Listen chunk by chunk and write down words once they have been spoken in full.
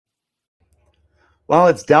While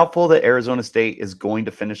it's doubtful that Arizona State is going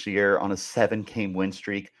to finish the year on a 7-game win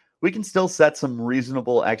streak, we can still set some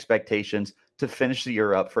reasonable expectations to finish the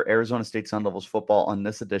year up for Arizona State Sun Devils football on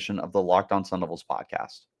this edition of the Locked On Sun Devils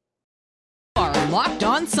podcast. Are Locked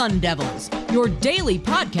On Sun Devils, your daily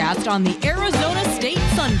podcast on the Arizona State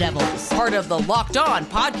Sun Devils, part of the Locked On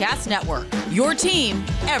Podcast Network, your team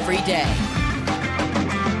every day.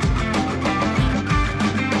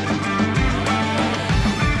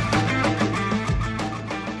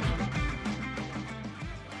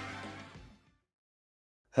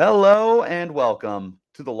 Hello and welcome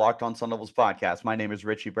to the Locked On Sun Devils podcast. My name is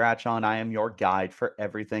Richie Bradshaw, and I am your guide for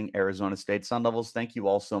everything Arizona State Sun Devils. Thank you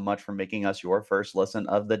all so much for making us your first listen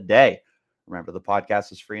of the day. Remember, the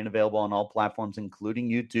podcast is free and available on all platforms, including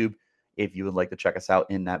YouTube, if you would like to check us out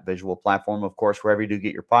in that visual platform. Of course, wherever you do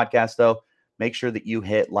get your podcast, though, make sure that you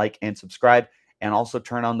hit like and subscribe, and also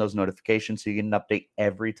turn on those notifications so you get an update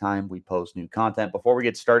every time we post new content. Before we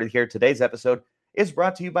get started here, today's episode is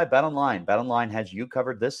brought to you by BetOnline. BetOnline has you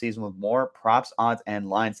covered this season with more props, odds, and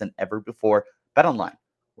lines than ever before. BetOnline,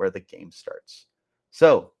 where the game starts.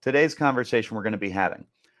 So today's conversation we're going to be having,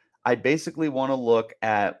 I basically want to look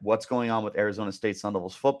at what's going on with Arizona State Sun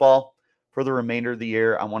Devils football for the remainder of the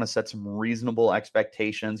year. I want to set some reasonable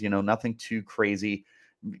expectations, nothing too crazy,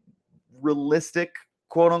 realistic,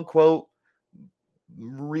 quote unquote,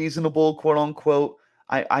 reasonable, quote unquote.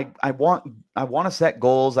 I want to set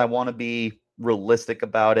goals. I want to be realistic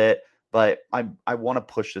about it, but I want to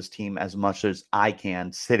push this team as much as I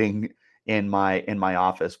can sitting in my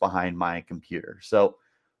office behind my computer. So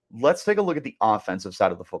let's take a look at the offensive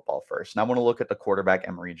side of the football first. And I want to look at the quarterback,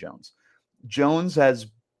 Emory Jones. Jones has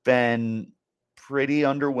been pretty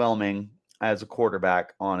underwhelming as a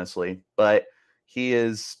quarterback, honestly, but he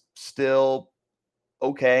is still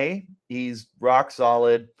okay. He's rock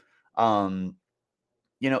solid.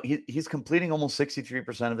 He's completing almost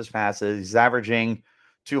 63% of his passes. He's averaging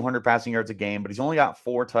 200 passing yards a game, but he's only got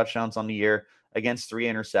 4 touchdowns on the year against 3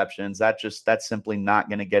 interceptions. That's simply not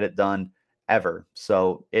going to get it done ever.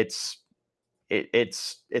 So it's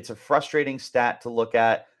a frustrating stat to look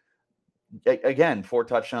at. Again, 4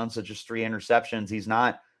 touchdowns to just 3 interceptions. He's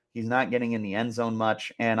not getting in the end zone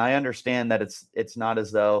much. And I understand that it's not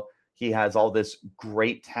as though he has all this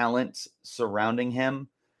great talent surrounding him.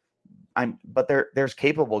 But there's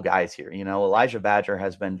capable guys here. Elijah Badger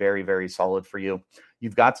has been very, very solid for you.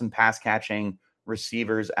 You've got some pass catching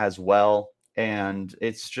receivers as well. And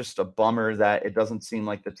it's just a bummer that it doesn't seem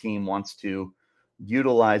like the team wants to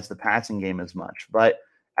utilize the passing game as much. But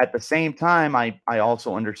at the same time, I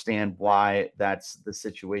also understand why that's the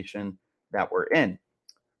situation that we're in.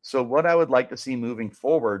 So what I would like to see moving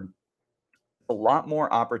forward, a lot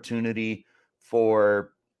more opportunity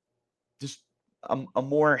for just a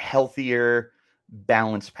more healthier,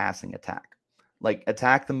 balanced passing attack. Like,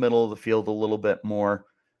 attack the middle of the field a little bit more.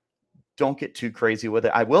 Don't get too crazy with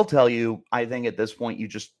it. I will tell you, I think at this point, you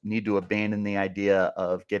just need to abandon the idea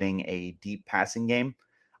of getting a deep passing game.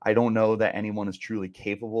 I don't know that anyone is truly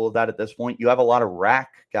capable of that at this point. You have a lot of rack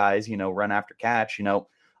guys, run after catch.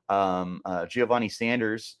 Giovanni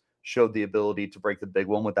Sanders showed the ability to break the big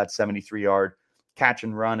one with that 73-yard catch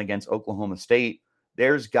and run against Oklahoma State.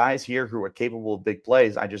 There's guys here who are capable of big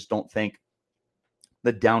plays. I just don't think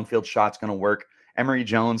the downfield shot's going to work. Emory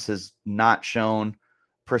Jones has not shown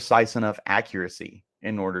precise enough accuracy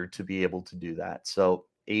in order to be able to do that. So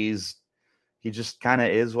he just kind of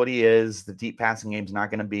is what he is. The deep passing game's not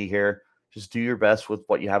going to be here. Just do your best with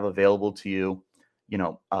what you have available to you,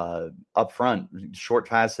 up front, short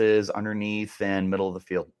passes, underneath, and middle of the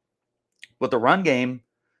field. With the run game,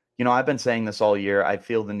 I've been saying this all year. I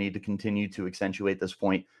feel the need to continue to accentuate this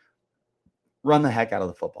point. Run the heck out of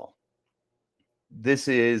the football. This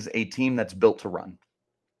is a team that's built to run.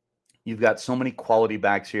 You've got so many quality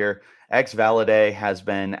backs here. Valade has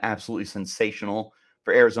been absolutely sensational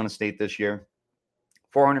for Arizona State this year.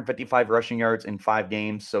 455 rushing yards in 5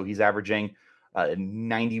 games. So he's averaging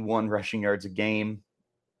 91 rushing yards a game,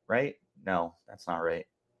 right? No, that's not right.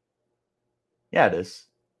 Yeah, it is.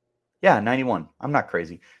 Yeah, 91. I'm not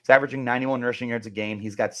crazy. He's averaging 91 rushing yards a game.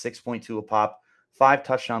 He's got 6.2 a pop, 5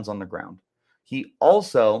 touchdowns on the ground. He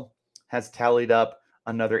also has tallied up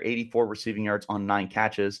another 84 receiving yards on 9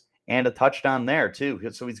 catches and a touchdown there too.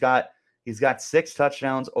 So he's got 6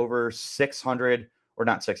 touchdowns over 600, or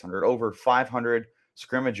not 600, over 500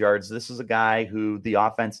 scrimmage yards. This is a guy who the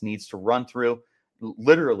offense needs to run through,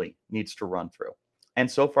 literally needs to run through. And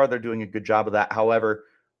so far they're doing a good job of that. However,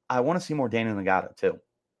 I want to see more Daniel Ngata too.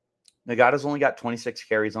 Ngata's only got 26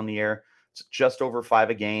 carries on the year. It's just over 5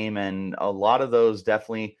 a game, and a lot of those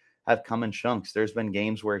definitely have come in chunks. There's been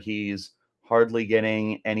games where he's hardly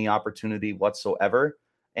getting any opportunity whatsoever.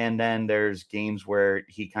 And then there's games where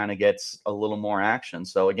he kind of gets a little more action.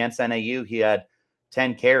 So against NAU, he had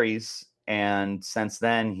 10 carries. And since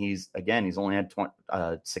then, he's only had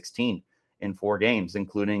 16 in 4 games,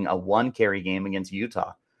 including a 1 carry game against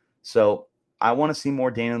Utah. So I want to see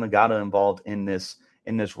more Daniel Ngata involved in this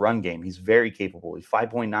run game. He's very capable. He's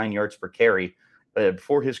 5.9 yards per carry.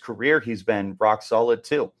 For his career, he's been rock solid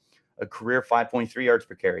too. A career 5.3 yards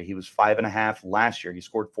per carry. He was 5.5 last year. He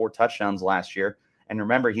scored 4 touchdowns last year. And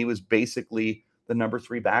remember, he was basically the number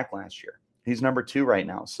 3 back last year. He's number 2 right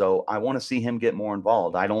now. So I want to see him get more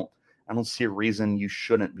involved. I don't see a reason you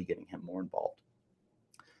shouldn't be getting him more involved.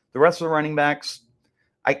 The rest of the running backs,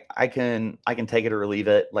 I can take it or leave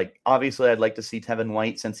it. Like, obviously, I'd like to see Tevin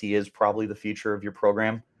White, since he is probably the future of your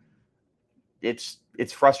program. It's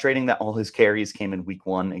frustrating that all his carries came in week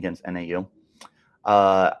 1 against NAU.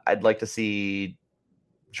 I'd like to see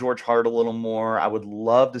George Hart a little more. I would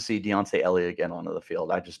love to see Deontay Elliott again onto the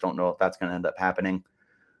field. I just don't know if that's going to end up happening.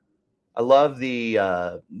 I love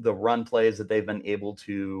the run plays that they've been able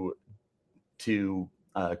to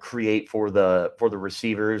create for the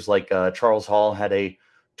receivers. Like Charles Hall had a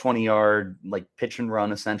 20-yard like pitch and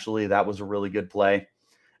run, essentially. That was a really good play.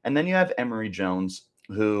 And then you have Emory Jones,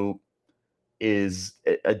 who is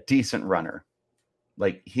a decent runner.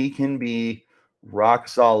 Like, he can be rock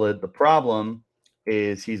solid. The problem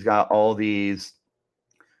is he's got all these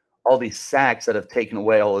sacks that have taken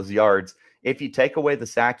away all his yards. If you take away the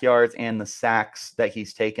sack yards and the sacks that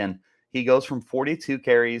he's taken, he goes from 42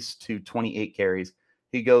 carries to 28 carries.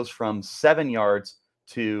 He goes from 7 yards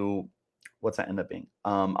to, what's that end up being?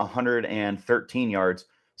 113 yards.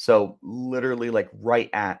 So literally like right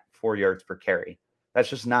at 4 yards per carry. That's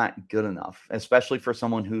just not good enough, especially for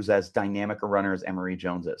someone who's as dynamic a runner as Emory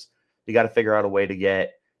Jones is. You got to figure out a way to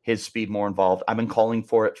get his speed more involved. I've been calling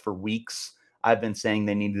for it for weeks. I've been saying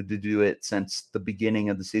they needed to do it since the beginning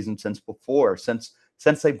of the season, since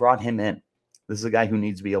they brought him in. This is a guy who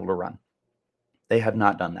needs to be able to run. They have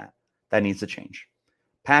not done that. That needs to change.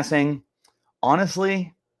 Passing,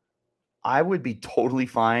 honestly, I would be totally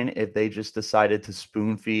fine if they just decided to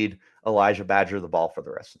spoon feed Elijah Badger the ball for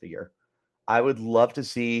the rest of the year. I would love to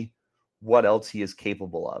see what else he is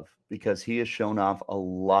capable of, because he has shown off a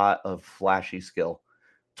lot of flashy skill.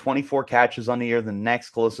 24 catches on the year. The next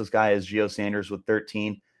closest guy is Gio Sanders with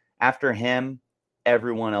 13. After him,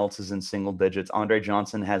 everyone else is in single digits. Andre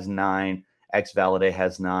Johnson has 9. X-Valade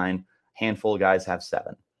has 9. Handful of guys have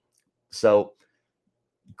 7. So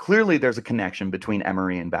clearly there's a connection between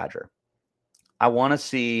Emory and Badger. I want to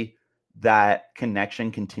see that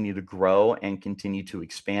connection continue to grow and continue to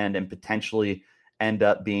expand and potentially end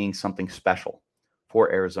up being something special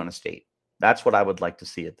for Arizona State. That's what I would like to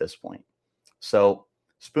see at this point. So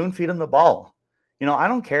spoon feed him the ball. I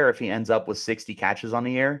don't care if he ends up with 60 catches on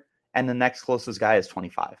the year and the next closest guy is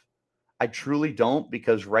 25. I truly don't,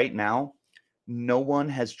 because right now, no one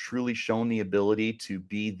has truly shown the ability to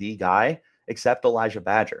be the guy except Elijah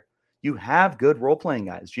Badger. You have good role-playing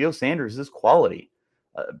guys. Gio Sanders is quality.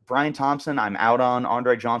 Brian Thompson, I'm out on.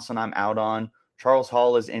 Andre Johnson, I'm out on. Charles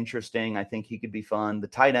Hall is interesting. I think he could be fun. The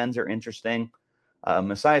tight ends are interesting.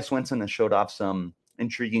 Messiah Swinson has showed off some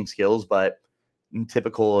intriguing skills, but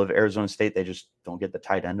typical of Arizona State, they just don't get the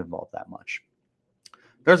tight end involved that much.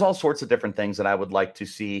 There's all sorts of different things that I would like to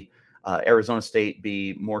see Arizona State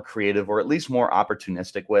be more creative, or at least more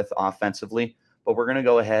opportunistic with offensively. But we're going to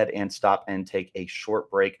go ahead and stop and take a short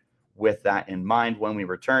break with that in mind. When we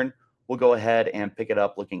return, we'll go ahead and pick it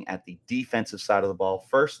up looking at the defensive side of the ball.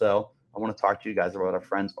 First, though, I want to talk to you guys about our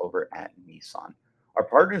friends over at Nissan. Our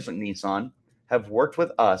partners at Nissan have worked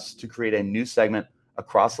with us to create a new segment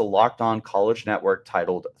across the Locked On College Network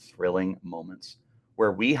titled Thrilling Moments,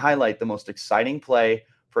 where we highlight the most exciting play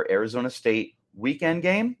for Arizona State weekend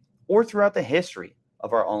game or throughout the history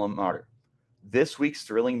of our alma mater. This week's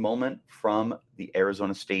thrilling moment from the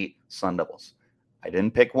Arizona State Sun Devils. I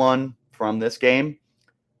didn't pick one from this game.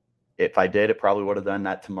 If I did, it probably would have done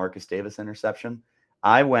that to Marcus Davis interception.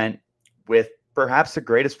 I went with perhaps the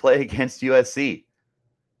greatest play against USC,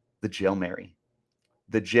 the Jail Mary.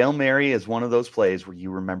 The Jail Mary is one of those plays where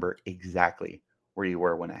you remember exactly where you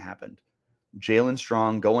were when it happened. Jalen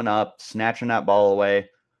Strong going up, snatching that ball away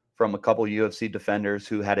from a couple UFC defenders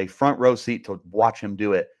who had a front row seat to watch him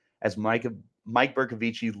do it as Mike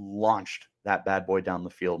Bercovici launched that bad boy down the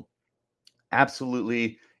field.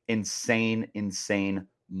 Absolutely insane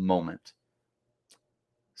moment.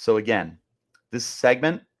 So again, this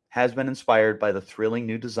segment has been inspired by the thrilling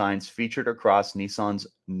new designs featured across Nissan's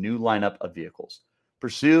new lineup of vehicles.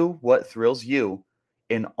 Pursue what thrills you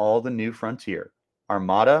in all the new Frontier,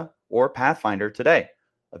 Armada, or Pathfinder today.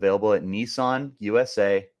 available at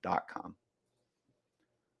nissanusa.com.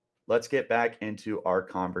 Let's get back into our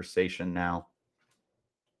conversation now.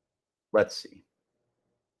 Let's see.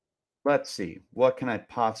 What can I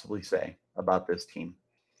possibly say about this team?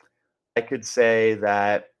 I could say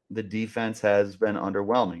that the defense has been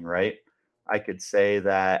underwhelming, right? I could say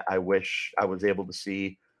that I wish I was able to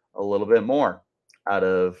see a little bit more out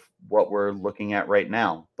of what we're looking at right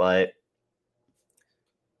now. But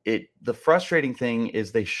the frustrating thing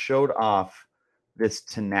is they showed off this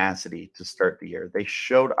tenacity to start the year. They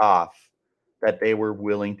showed off that they were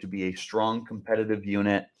willing to be a strong competitive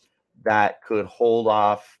unit that could hold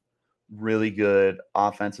off really good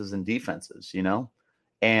offenses and defenses,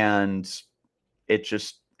 and it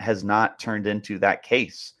just has not turned into that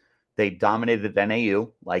case. They dominated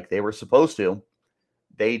NAU like they were supposed to.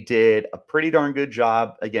 They did a pretty darn good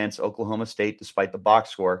job against Oklahoma State despite the box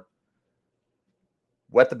score.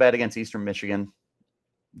 Wet the bed against Eastern Michigan.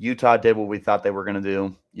 Utah did what we thought they were going to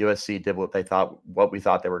do. USC did what we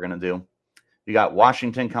thought they were going to do. You got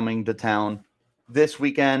Washington coming to town this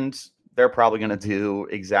weekend. They're probably going to do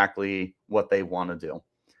exactly what they want to do.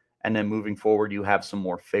 And then moving forward, you have some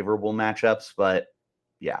more favorable matchups. But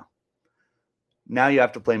yeah, now you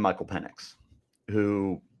have to play Michael Penix,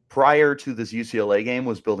 who prior to this UCLA game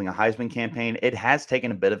was building a Heisman campaign. It has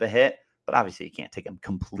taken a bit of a hit, but obviously you can't take him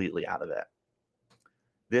completely out of it.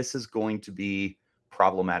 This is going to be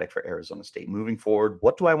problematic for Arizona State. Moving forward,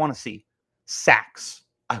 what do I want to see? Sacks.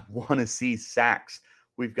 I want to see sacks.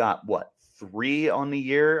 We've got, 3 on the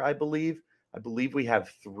year, I believe? I believe we have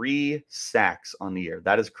 3 sacks on the year.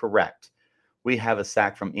 That is correct. We have a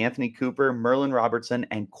sack from Anthony Cooper, Merlin Robertson,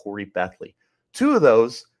 and Corey Bethley. 2 of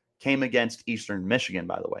those came against Eastern Michigan,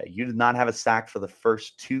 by the way. You did not have a sack for the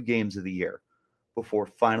first 2 games of the year before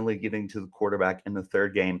finally getting to the quarterback in the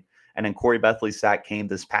 3rd game. And then Corey Bethley's sack came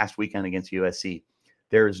this past weekend against USC.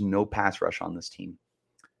 There is no pass rush on this team.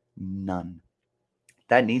 None.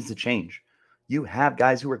 That needs to change. You have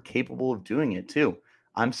guys who are capable of doing it too.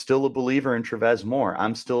 I'm still a believer in Trevez Moore.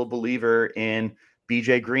 I'm still a believer in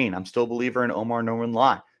BJ Green. I'm still a believer in Omar Norman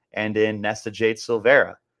Lott and in Nesta Jade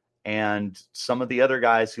Silvera and some of the other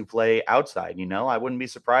guys who play outside. I wouldn't be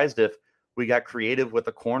surprised if we got creative with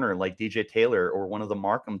a corner like DJ Taylor or one of the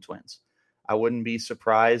Markham twins. I wouldn't be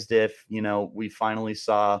surprised if, we finally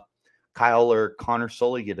saw Kyle or Connor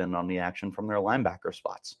Sully get in on the action from their linebacker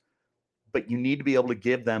spots. But you need to be able to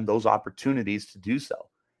give them those opportunities to do so.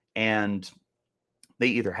 And they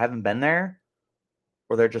either haven't been there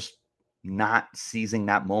or they're just not seizing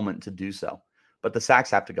that moment to do so. But the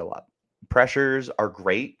sacks have to go up. Pressures are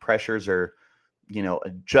great. Pressures are,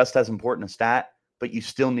 just as important a stat, but you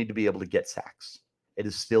still need to be able to get sacks. It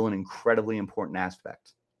is still an incredibly important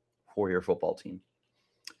aspect for your football team.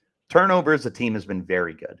 Turnovers, the team has been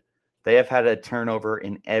very good. They have had a turnover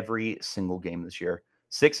in every single game this year.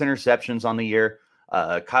 6 interceptions on the year.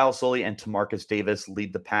 Kyle Sully and Tamarcus Davis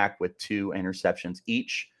lead the pack with 2 interceptions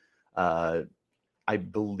each. I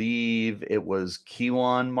believe it was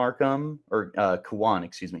Kawan Markham.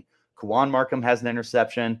 Kawan Markham has an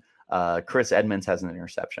interception. Chris Edmonds has an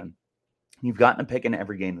interception. You've gotten a pick in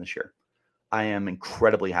every game this year. I am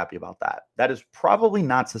incredibly happy about that. That is probably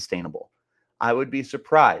not sustainable. I would be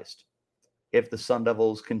surprised if the Sun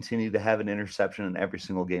Devils continue to have an interception in every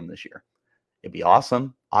single game this year. It'd be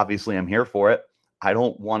awesome. Obviously, I'm here for it. I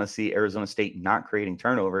don't want to see Arizona State not creating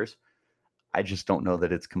turnovers. I just don't know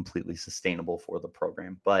that it's completely sustainable for the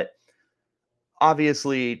program. But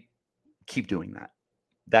obviously, keep doing that.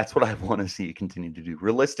 That's what I want to see you continue to do.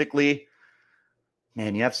 Realistically,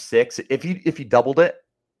 man, you have 6. If you doubled it,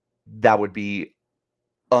 that would be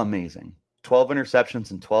amazing. 12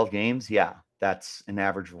 interceptions in 12 games. Yeah, that's an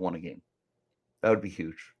average of 1 a game. That would be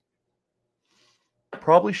huge.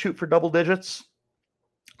 Probably shoot for double digits.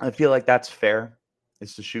 I feel like that's fair,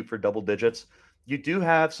 is to shoot for double digits. You do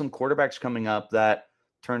have some quarterbacks coming up that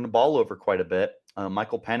turn the ball over quite a bit.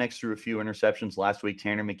 Michael Penix threw a few interceptions last week.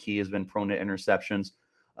 Tanner McKee has been prone to interceptions.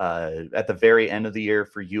 At the very end of the year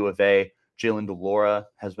for U of A, Jalen DeLaura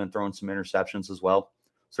has been throwing some interceptions as well.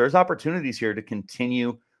 So there's opportunities here to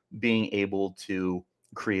continue being able to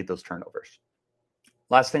create those turnovers.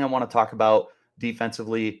 Last thing I want to talk about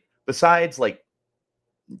defensively, besides like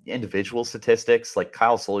individual statistics, like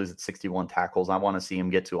Kyle Sully's at 61 tackles. I want to see him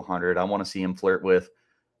get to 100. I want to see him flirt with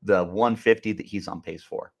the 150 that he's on pace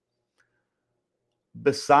for.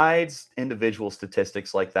 Besides individual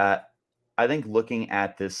statistics like that, I think looking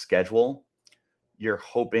at this schedule, you're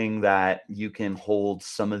hoping that you can hold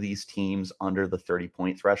some of these teams under the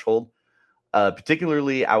 30-point threshold.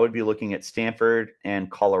 Particularly, I would be looking at Stanford and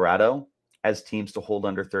Colorado as teams to hold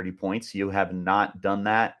under 30 points. You have not done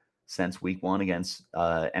that since week 1 against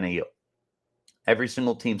NAU. Every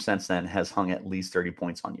single team since then has hung at least 30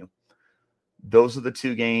 points on you. Those are the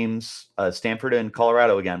 2 games, Stanford and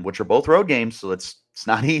Colorado again, which are both road games, so it's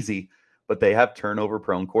not easy, but they have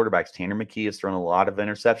turnover-prone quarterbacks. Tanner McKee has thrown a lot of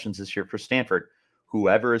interceptions this year for Stanford.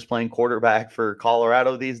 Whoever is playing quarterback for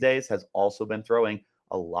Colorado these days has also been throwing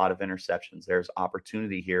a lot of interceptions. There's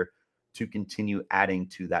opportunity here to continue adding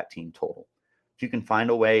to that team total. If you can find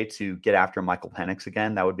a way to get after Michael Penix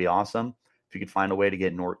again, that would be awesome. If you could find a way to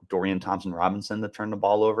get Dorian Thompson-Robinson to turn the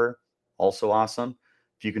ball over, also awesome.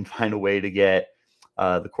 If you can find a way to get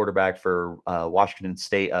the quarterback for Washington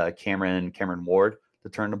State, Cameron Ward, to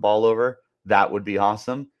turn the ball over, that would be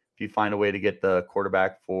awesome. If you find a way to get the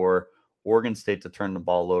quarterback for Oregon State to turn the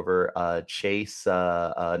ball over, Chase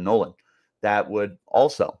Nolan, that would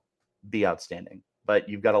also be outstanding. But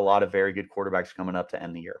you've got a lot of very good quarterbacks coming up to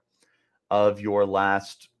end the year. Of your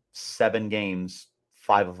last 7 games,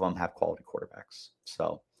 5 of them have quality quarterbacks.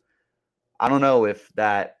 So I don't know if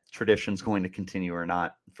that tradition is going to continue or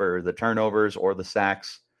not for the turnovers or the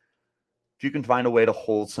sacks. If you can find a way to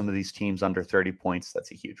hold some of these teams under 30 points,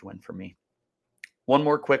 that's a huge win for me. One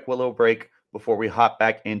more quick Willow break before we hop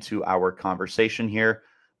back into our conversation here.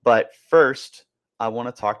 But first, I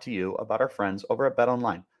want to talk to you about our friends over at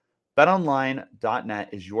BetOnline. BetOnline.net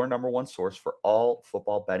is your number one source for all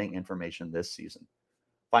football betting information this season.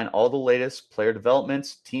 Find all the latest player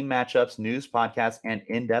developments, team matchups, news, podcasts, and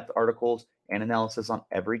in-depth articles and analysis on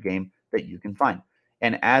every game that you can find.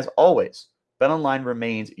 And as always, BetOnline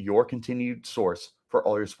remains your continued source for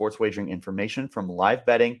all your sports wagering information, from live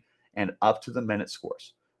betting and up to the minute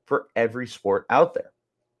scores for every sport out there.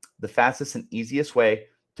 The fastest and easiest way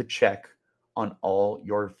to check on all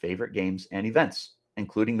your favorite games and events,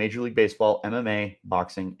 including Major League Baseball, MMA,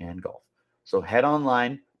 boxing, and golf. So head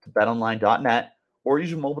online to betonline.net or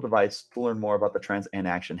use your mobile device to learn more about the trends and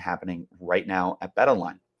action happening right now at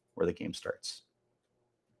BetOnline, where the game starts.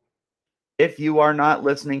 If you are not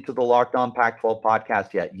listening to the Locked On Pac-12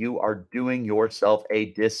 podcast yet, you are doing yourself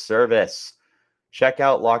a disservice. Check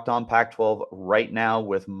out Locked On Pac-12 right now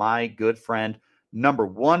with my good friend, number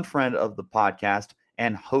 1 friend of the podcast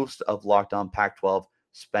and host of Locked On Pac-12,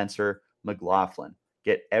 Spencer McLaughlin.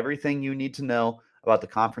 Get everything you need to know about the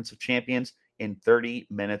Conference of Champions in 30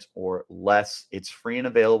 minutes or less. It's free and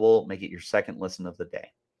available. Make it your second listen of the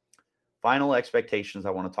day. Final expectations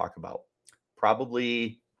I want to talk about.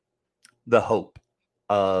 Probably the hope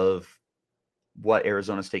of what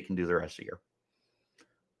Arizona State can do the rest of the year.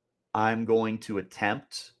 I'm going to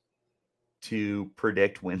attempt to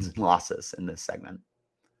predict wins and losses in this segment.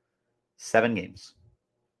 7 games.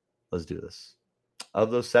 Let's do this.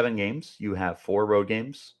 Of those 7 games, you have 4 road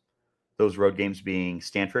games. Those road games being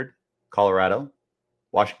Stanford, Colorado,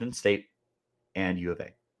 Washington State, and U of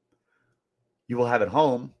A. You will have at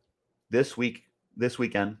home this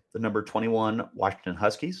weekend, the number 21 Washington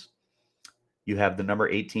Huskies. You have the number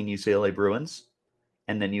 18 UCLA Bruins,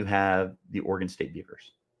 and then you have the Oregon State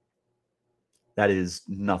Beavers. That is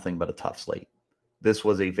nothing but a tough slate. This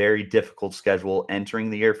was a very difficult schedule entering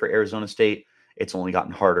the year for Arizona State. It's only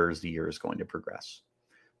gotten harder as the year is going to progress.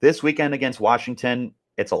 This weekend against Washington,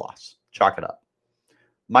 it's a loss. Chalk it up.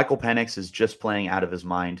 Michael Penix is just playing out of his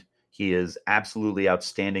mind. He is absolutely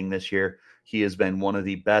outstanding this year. He has been one of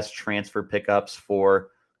the best transfer pickups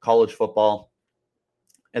for college football,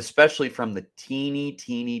 especially from the teeny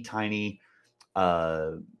tiny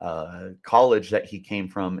college that he came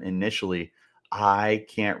from initially. I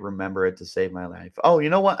can't remember it to save my life. Oh, you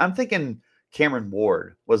know what? I'm thinking Cameron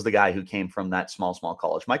Ward was the guy who came from that small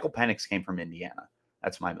college. Michael Penix came from Indiana.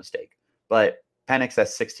 That's my mistake. But Penix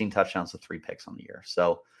has 16 touchdowns to 3 picks on the year.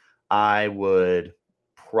 So I would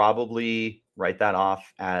probably write that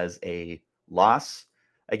off as a loss.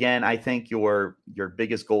 Again, I think your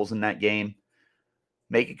biggest goals in that game,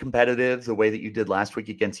 make it competitive the way that you did last week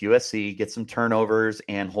against USC, get some turnovers,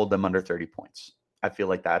 and hold them under 30 points. I feel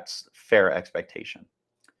like that's fair expectation.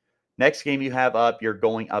 Next game you have up, you're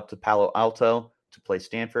going up to Palo Alto to play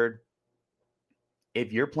Stanford.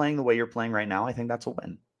 If you're playing the way you're playing right now, I think that's a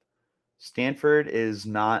win. Stanford is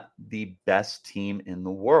not the best team in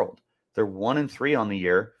the world. They're 1-3 on the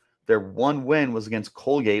year. Their one win was against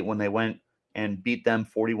Colgate when they went and beat them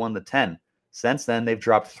 41-10. Since then, they've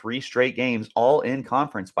dropped 3 straight games, all in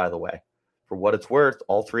conference, by the way. For what it's worth,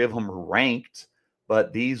 all 3 of them were ranked,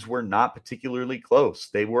 but these were not particularly close.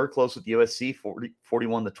 They were close with USC,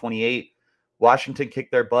 41-28. Washington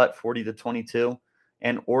kicked their butt, 40-22.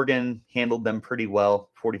 And Oregon handled them pretty well,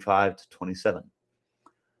 45-27.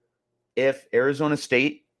 If Arizona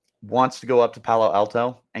State wants to go up to Palo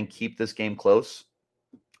Alto and keep this game close,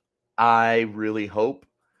 I really hope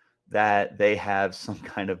that they have some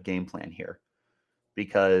kind of game plan here,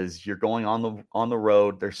 because you're going on the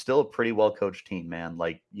road. They're still a pretty well coached team, man.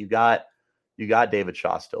 Like you got David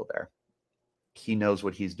Shaw still there. He knows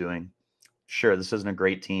what he's doing. Sure, this isn't a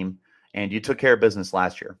great team, and you took care of business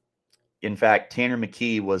last year. In fact, Tanner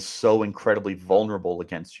McKee was so incredibly vulnerable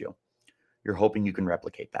against you. You're hoping you can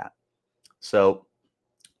replicate that. So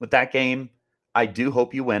with that game, I do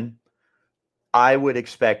hope you win. I would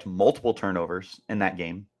expect multiple turnovers in that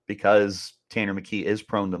game because Tanner McKee is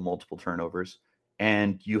prone to multiple turnovers,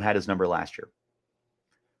 and you had his number last year.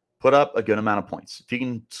 Put up a good amount of points. If you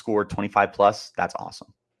can score 25 plus, that's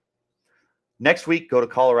awesome. Next week, go to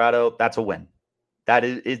Colorado. That's a win. That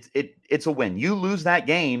is it's a win. You lose that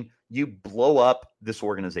game, you blow up this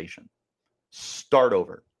organization. Start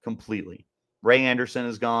over completely. Ray Anderson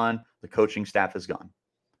is gone. The coaching staff is gone.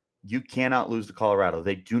 You cannot lose to Colorado.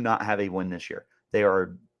 They do not have a win this year. They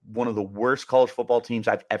are one of the worst college football teams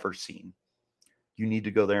I've ever seen. You need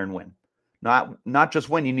to go there and win. Not just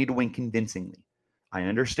win, you need to win convincingly. I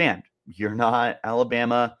understand. You're not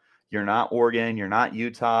Alabama, you're not Oregon, you're not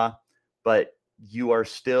Utah, but you are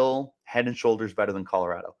still head and shoulders better than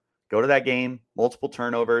Colorado. Go to that game, multiple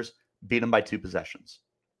turnovers, beat them by 2 possessions.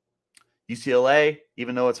 UCLA,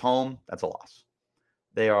 even though it's home, that's a loss.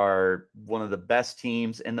 They are one of the best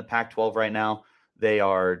teams in the Pac-12 right now. They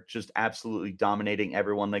are just absolutely dominating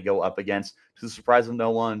everyone they go up against. To the surprise of no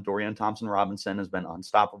one, Dorian Thompson-Robinson has been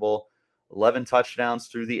unstoppable. 11 touchdowns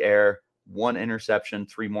through the air, 1 interception,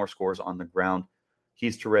 3 more scores on the ground.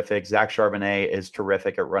 He's terrific. Zach Charbonnet is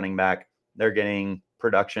terrific at running back. They're getting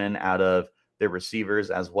production out of their receivers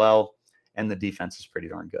as well, and the defense is pretty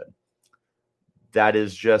darn good. That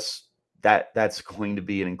is just that's going to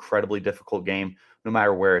be an incredibly difficult game no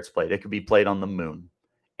matter where it's played. It could be played on the moon,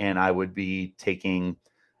 and I would be taking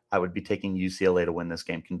UCLA to win this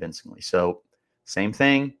game convincingly. So same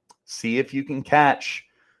thing. See if you can catch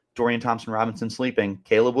Dorian Thompson-Robinson sleeping.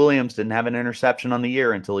 Caleb Williams didn't have an interception on the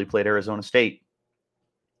year until he played Arizona State.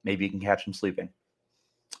 Maybe you can catch him sleeping.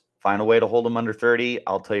 Find a way to hold him under 30.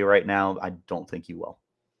 I'll tell you right now, I don't think you will.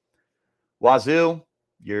 Wazoo,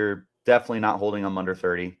 you're definitely not holding them under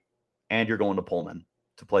 30, and you're going to Pullman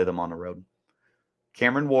to play them on the road.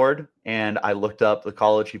 Cameron Ward, and I looked up the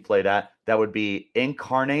college he played at. That would be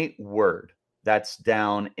Incarnate Word. That's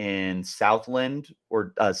down in Southland,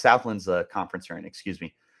 or Southland's the conference they're in, excuse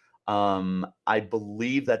me. I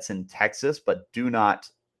believe that's in Texas, but do not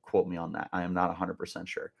quote me on that. I am not 100%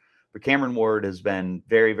 sure. But Cameron Ward has been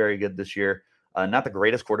very, very good this year. Not the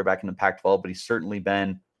greatest quarterback in the Pac-12, but he's certainly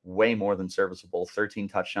been way more than serviceable. 13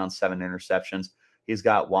 touchdowns, 7 interceptions. He's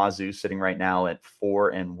got Wazoo sitting right now at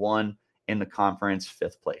 4-1 in the conference,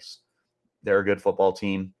 5th place. They're a good football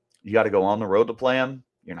team. You got to go on the road to play them.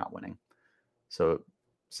 You're not winning. So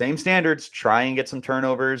same standards. Try and get some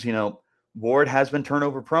turnovers. You know, Ward has been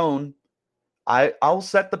turnover prone. I'll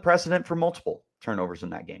set the precedent for multiple turnovers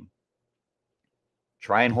in that game.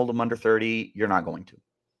 Try and hold them under 30. You're not going to.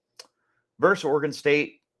 Versus Oregon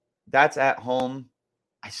State, that's at home.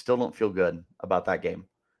 I still don't feel good about that game.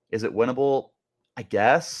 Is it winnable? I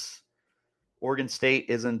guess. Oregon State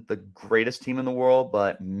isn't the greatest team in the world,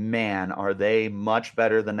 but man, are they much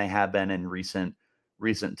better than they have been in recent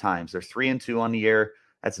times. They're 3-2 on the year.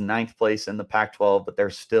 That's 9th place in the Pac-12, but they're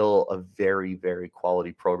still a very, very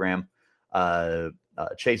quality program.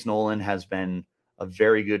 Chase Nolan has been a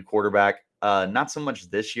very good quarterback. Not so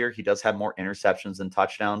much this year. He does have more interceptions than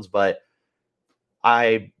touchdowns, but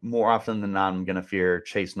I more often than not am going to fear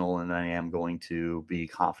Chase Nolan than I am going to be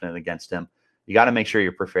confident against him. You got to make sure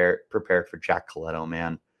you're prepared for Jack Coletto,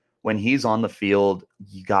 man. When he's on the field,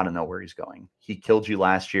 you got to know where he's going. He killed you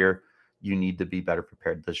last year. You need to be better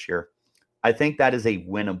prepared this year. I think that is a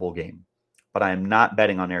winnable game, but I am not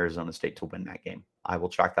betting on Arizona State to win that game. I will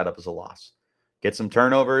chalk that up as a loss. Get some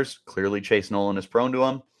turnovers. Clearly, Chase Nolan is prone to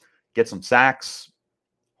them. Get some sacks.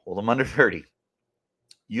 Hold them under 30.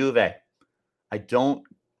 U of A. I don't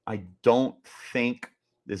think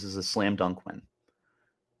this is a slam dunk win.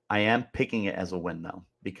 I am picking it as a win, though,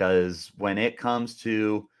 because when it comes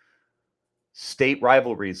to state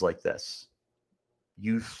rivalries like this,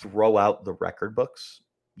 you throw out the record books.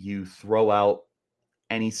 You throw out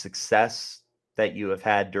any success that you have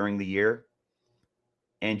had during the year.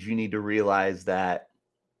 And you need to realize that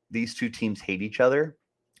these two teams hate each other,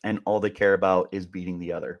 and all they care about is beating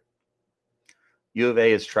the other. U of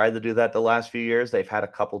A has tried to do that the last few years. They've had a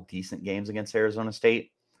couple decent games against Arizona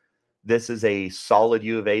State. This is a solid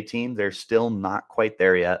U of A team. They're still not quite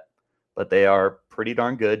there yet, but they are pretty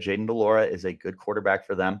darn good. Jaden DeLora is a good quarterback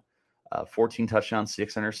for them. 14 touchdowns,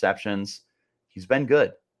 6 interceptions. He's been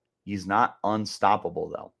good. He's not unstoppable,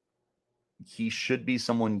 though. he should be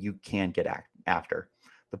someone you can get after.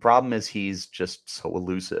 The problem is he's just so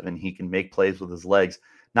elusive and he can make plays with his legs,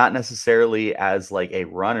 not necessarily as like a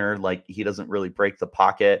runner. Like he doesn't really break the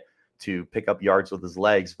pocket to pick up yards with his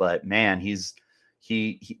legs, but man,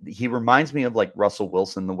 he reminds me of like Russell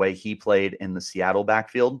Wilson, the way he played in the Seattle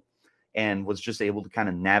backfield and was just able to kind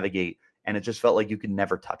of navigate. And it just felt like you could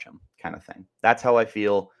never touch him kind of thing. That's how I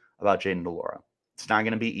feel about Jayden de Laura. It's not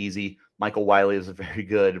going to be easy. Michael Wiley is a very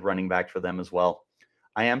good running back for them as well.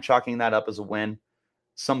 I am chalking that up as a win.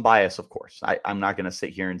 Some bias, of course. I'm not going to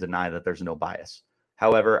sit here and deny that there's no bias.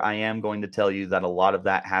 However, I am going to tell you that a lot of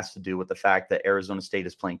that has to do with the fact that Arizona State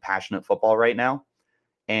is playing passionate football right now.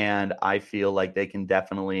 And I feel like they can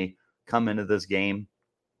definitely come into this game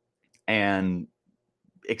and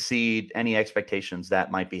exceed any expectations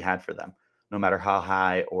that might be had for them, no matter how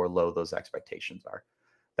high or low those expectations are.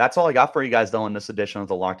 That's all I got for you guys, though, in this edition of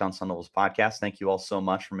the Locked On Sun Devils podcast. Thank you all so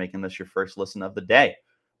much for making this your first listen of the day.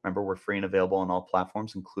 Remember, we're free and available on all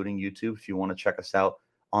platforms, including YouTube. If you want to check us out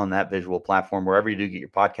on that visual platform, wherever you do get your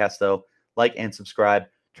podcast, though, like and subscribe.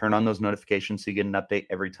 Turn on those notifications so you get an update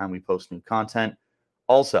every time we post new content.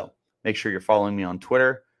 Also, make sure you're following me on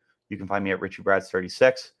Twitter. You can find me at RichieBrads36,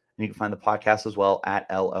 and you can find the podcast as well at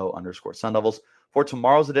LO_Sun Devils. For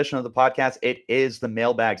tomorrow's edition of the podcast, it is the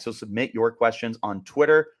mailbag. So submit your questions on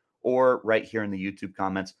Twitter or right here in the YouTube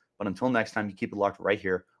comments. But until next time, you keep it locked right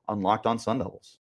here on Locked On Sun Devils.